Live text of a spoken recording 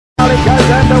us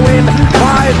and the win.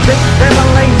 5, 6,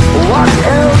 7 lanes. What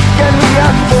else can we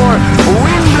ask for?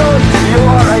 Win blows, you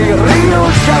are a real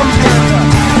champion.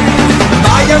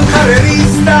 Bayang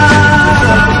Karerista.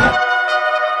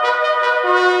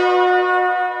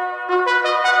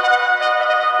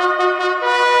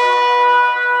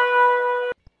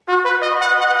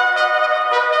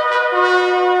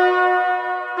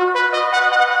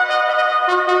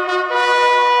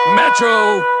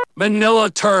 Metro Manila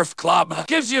Turf Club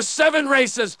gives you 7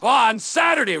 races on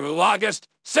Saturday, August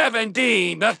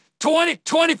 17,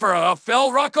 2020 for a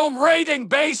Phil Ruckham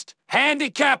rating-based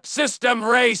handicap system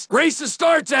race. Races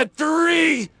starts at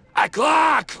 3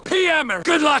 o'clock p.m.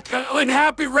 Good luck and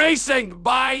happy racing.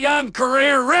 Bayang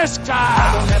KARERISTA.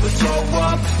 I don't ever slow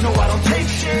up, no I don't take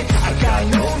shit. I got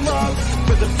no love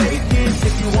for the fakeness.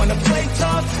 If you wanna play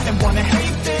tough and wanna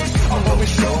hate this, I'll always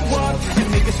show up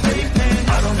and make a statement.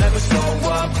 I don't ever slow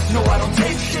up, no I don't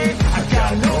take shit. I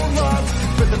got no love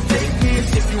for the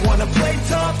fakeness. If you wanna play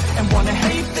tough and wanna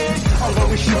hate this, I'll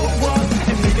always show up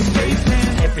and make a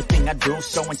statement. Everything I do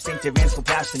so instinctive and so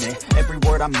passionate. Every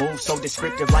word I move so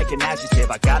descriptive like an adjective.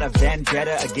 I got a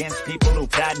vendetta against people who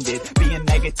patented being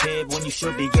negative when you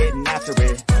should be getting after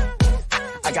it.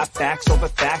 I got facts over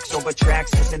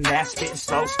tracks, this and that. Spitting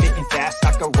slow, spitting fast.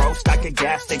 I could roast, I could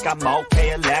gas. Think I'm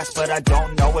okay at last, but I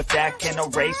don't know if that can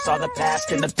erase all the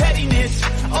past. And the pettiness,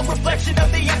 a reflection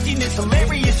of the emptiness.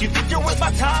 Hilarious, you think you're worth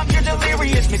my time, you're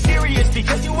delirious. Mysterious,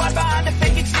 because you hide behind a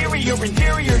fake exterior.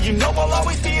 Interior, you know I'll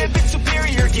always be a bit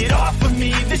superior. Get off of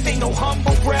me, this ain't no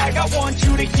humble brag. I want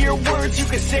you to hear words, you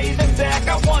can say them back.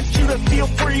 I want you to feel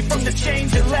free from the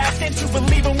chains that last, and to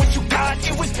believe in what you got,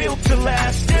 it was built to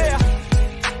last, yeah.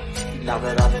 Now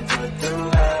that I've been put through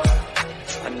hell,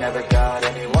 I never got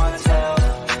anyone's help.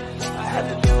 I had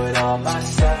to do it all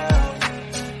myself.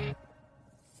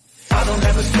 I don't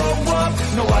ever slow up,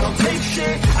 no I don't take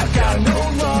shit. I got no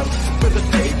love for the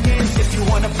fakeness. If you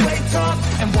wanna play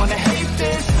tough and wanna hate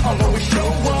this, I'll always show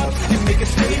up and make a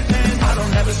statement. I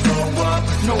don't ever slow up,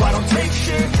 no I don't take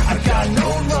shit. I got no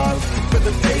love for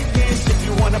the fakeness. If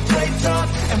you wanna play tough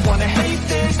and wanna hate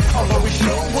this, I'll always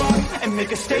show up and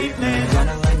make a statement.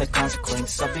 Gonna learn the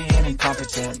consequence of being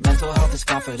incompetent. Mental health is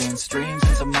confidence, dreams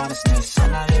and some honestness.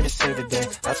 I'm not here to save the day,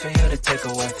 that's for you to take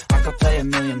away. I could play a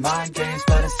million mind games,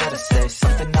 but instead I say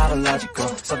something not illogical,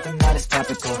 something that is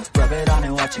topical. Rub it on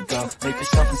and watch it go, make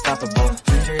yourself unstoppable.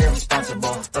 Dreams are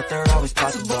irresponsible, but they're always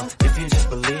possible. If you just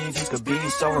believe, you could be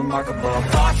so remarkable.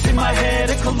 Thoughts in my head,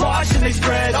 a collage and they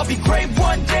spread. I'll be great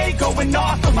one day, going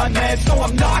off of my meds. No,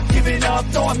 I'm not giving up,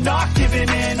 no, I'm not giving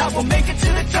in. I will make it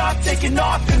to the top, taking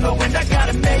off in the wind. I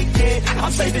gotta make it,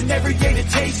 I'm saving every day to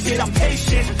taste it. I'm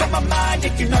patient, but my mind,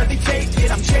 it can hardly take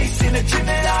it. I'm chasing a dream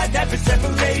that I've had for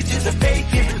several ages, a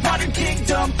vacant modern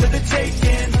kingdom for the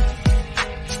taking.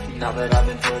 Now that I've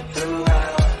been put through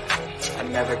hell, I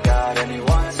never got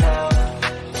anyone's help.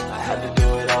 I had to do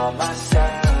it all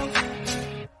myself.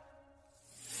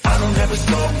 I don't ever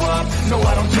slow up, no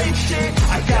I don't take shit.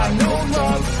 I got no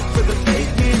love for the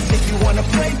fakeness. If you wanna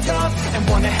play tough and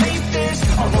wanna hate this,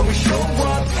 I'll always show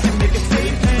up and make a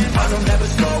statement. I don't ever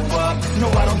slow up, no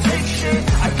I don't take shit.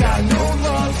 I got no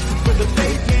love for the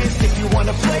fakeness. If you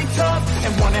wanna play tough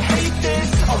and wanna hate this,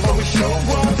 I'll always show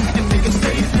up and make a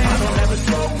statement. I don't ever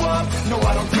slow up, no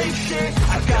I don't take shit.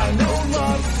 I got no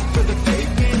love for the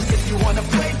fakeness. If you wanna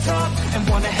play tough and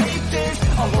wanna hate this,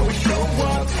 I'll always show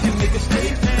up and make a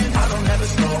statement. I don't ever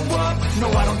slow up, no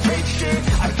I don't take shit.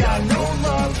 I got no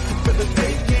love for the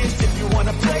fakeness. If you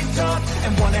wanna play tough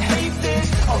and wanna hate this,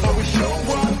 I'll always show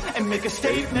up and make a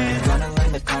statement. Gonna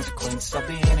learn the consequence of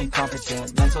being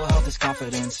incompetent. Mental health is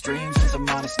confidence, dreams and some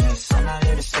honestness. I'm not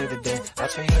here to save the day,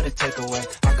 that's for you to take away.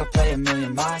 I could play a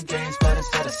million mind games, but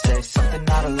instead I say something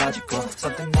not illogical,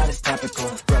 something that is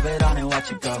topical. Rub it on and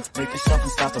watch it go, make yourself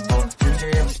unstoppable. Dreams are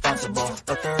irresponsible,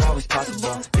 but they're always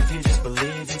possible. If you just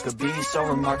believe, you could be so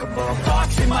remarkable.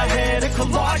 Thoughts in my head, a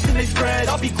collage and they spread.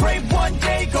 I'll be great one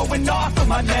day, going off of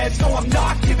my meds. No, I'm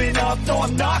not giving up, no,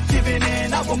 I'm not giving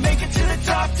in. I will make it to the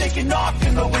top, taking off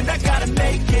in the wind. I gotta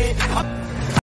make it.